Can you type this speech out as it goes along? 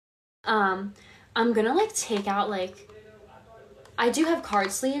I'm gonna like take out like, I do have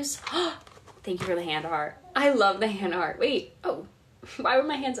card sleeves. Thank you for the hand art. I love the hand art. Wait, oh, why were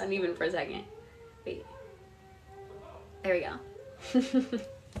my hands uneven for a second? Wait, there we go.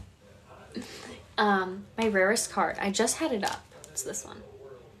 My rarest card, I just had it up. It's this one,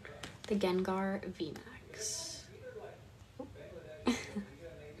 the Gengar VMAX.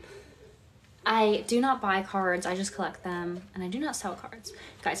 I do not buy cards, I just collect them, and I do not sell cards.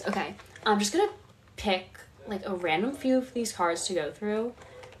 Guys, okay, I'm just gonna pick like a random few of these cards to go through,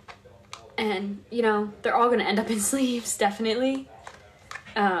 and you know, they're all gonna end up in sleeves, definitely.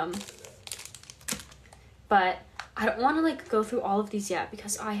 But I don't want to like go through all of these yet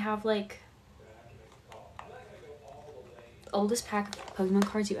because I have like the oldest pack of Pokemon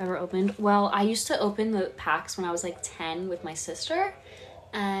cards you ever opened. Well, I used to open the packs when I was like 10 with my sister,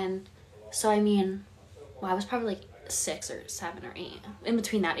 and so I mean, well, I was probably like 6 or 7 or 8, in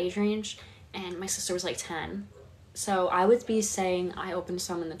between that age range, and my sister was like 10. So I would be saying I opened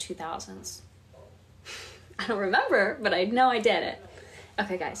some in the 2000s. I don't remember, but I know I did it.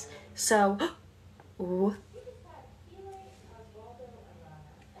 Okay, guys, so ooh.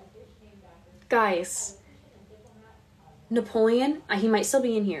 Guys, Napoleon, he might still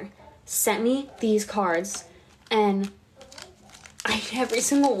be in here, sent me these cards, and every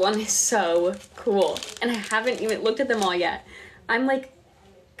single one is so cool, and I haven't even looked at them all yet. I'm like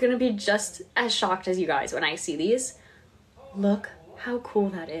gonna be just as shocked as you guys when I see these. Look how cool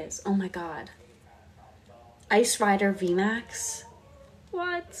that is. Oh my god. Ice Rider VMAX.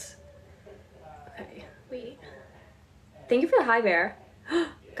 What? Okay, wait. Thank you for the hi bear.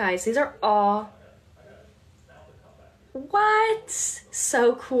 Guys, these are all, what?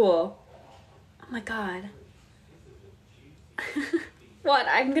 So cool. Oh my god. What?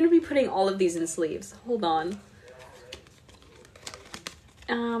 I'm gonna be putting all of these in sleeves. Hold on.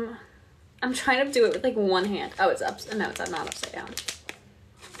 I'm trying to do it with like one hand. Oh, it's up. No, it's not upside down.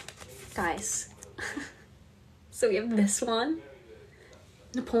 Guys. So we have this one.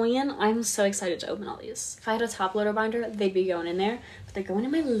 Napoleon. I'm so excited to open all these. If I had a top loader binder, they'd be going in there. But they're going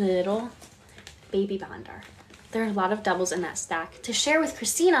in my little baby binder. There are a lot of doubles in that stack to share with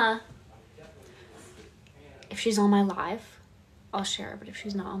Christina. If she's on my live, I'll share, but if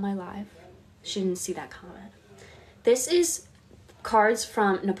she's not on my live, she didn't see that comment. This is cards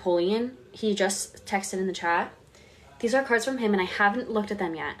from Napoleon. He just texted in the chat. These are cards from him, and I haven't looked at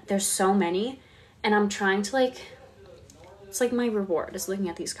them yet. There's so many, and I'm trying to like, it's like my reward is looking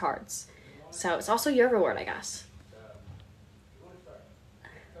at these cards. So it's also your reward, I guess.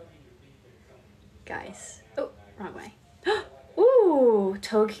 Guys. Oh, wrong way. Ooh,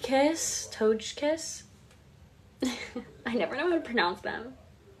 Togekiss. I never know how to pronounce them.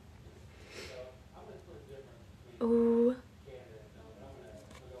 Ooh.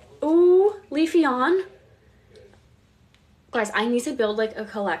 Ooh, Leafeon. Guys, I need to build like a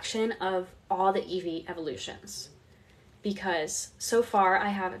collection of all the Eevee evolutions, because so far I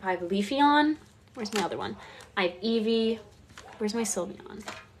have Leafeon. Where's my other one? I have Eevee. Where's my Sylveon?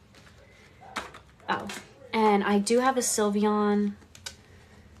 Oh, and I do have a Sylveon.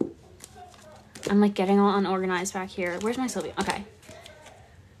 I'm like getting all unorganized back here. Where's my Sylveon? Okay.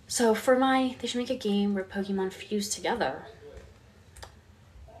 So for they should make a game where Pokemon fuse together.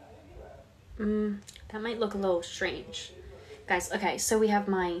 That might look a little strange. Guys, okay, so we have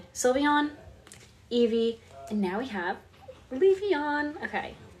my Sylveon, Eevee, and now we have Leafeon.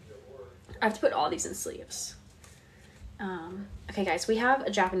 Okay. I have to put all these in sleeves. Okay, guys, we have a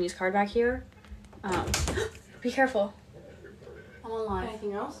Japanese card back here. Be careful. I'm on live.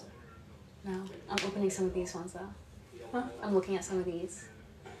 Anything else? No, I'm opening some of these ones though. Huh? I'm looking at some of these.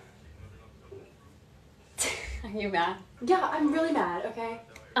 Are you mad? Yeah, I'm really mad, okay?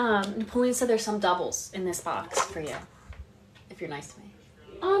 Napoleon said there's some doubles in this box for you, if you're nice to me.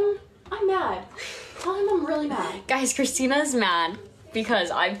 I'm mad. Tell him I'm really mad. Guys, Christina's mad because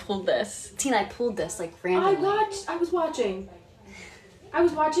I pulled this. Tina, I pulled this like randomly. I was watching as I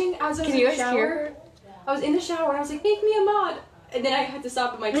was Can in you the guys shower. hear? I was in the shower and I was like, make me a mod. And then I had to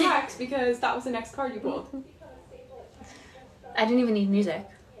stop at my tracks because that was the next card you pulled. I didn't even need music.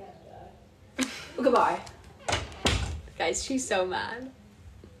 Goodbye. Guys, she's so mad.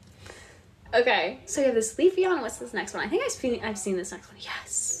 Okay, so we have this Leafeon. What's this next one? I think I've seen this next one.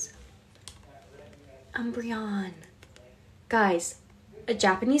 Yes. Umbreon. Guys, a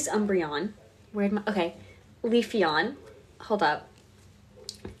Japanese Umbreon. Okay, Leafeon. Hold up.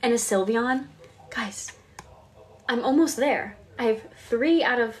 And a Sylveon. Guys, I'm almost there. I have 3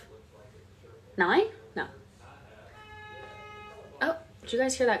 out of 9? No. Oh, did you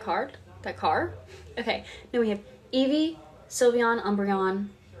guys hear that card? That car? Okay, now we have Eevee, Sylveon, Umbreon.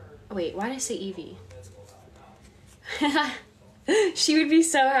 Oh, wait, why did I say Eevee? She would be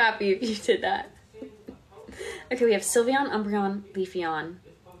so happy if you did that. Okay, we have Sylveon, Umbreon, Leafeon,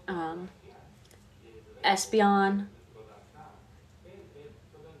 Espeon,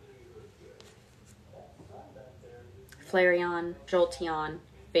 Flareon, Jolteon,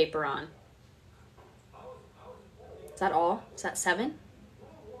 Vaporeon. Is that all? Is that 7?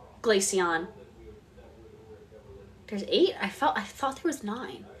 Glaceon. There's 8? I thought there was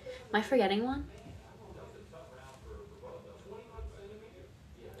 9. Am I forgetting one?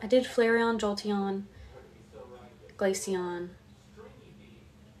 I did Flareon, Jolteon, Glaceon,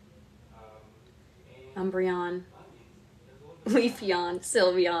 Umbreon, Leafeon,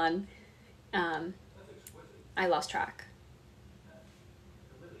 Sylveon. I lost track.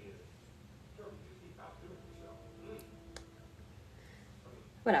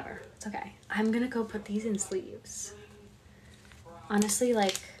 Whatever. It's okay. I'm gonna go put these in sleeves. Honestly,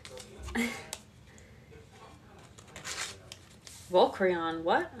 like... Volcreon,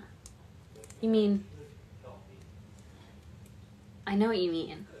 what? You mean... I know what you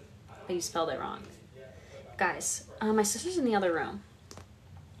mean, but you spelled it wrong. Guys, my sister's in the other room.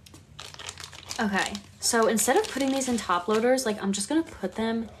 Okay, so instead of putting these in top loaders, like, I'm just gonna put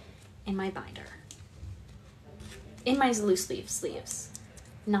them in my binder. In my loose leaf sleeves.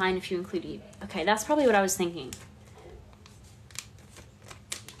 9 if you include Eevee. Okay, that's probably what I was thinking.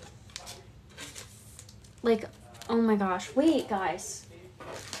 Like, oh my gosh. Wait, guys.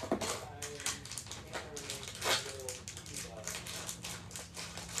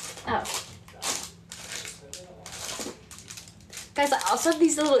 Oh. Guys, I also have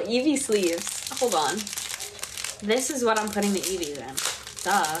these little Eevee sleeves. Hold on. This is what I'm putting the Eevees in.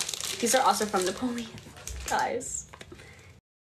 Duh. These are also from Napoleon. Guys.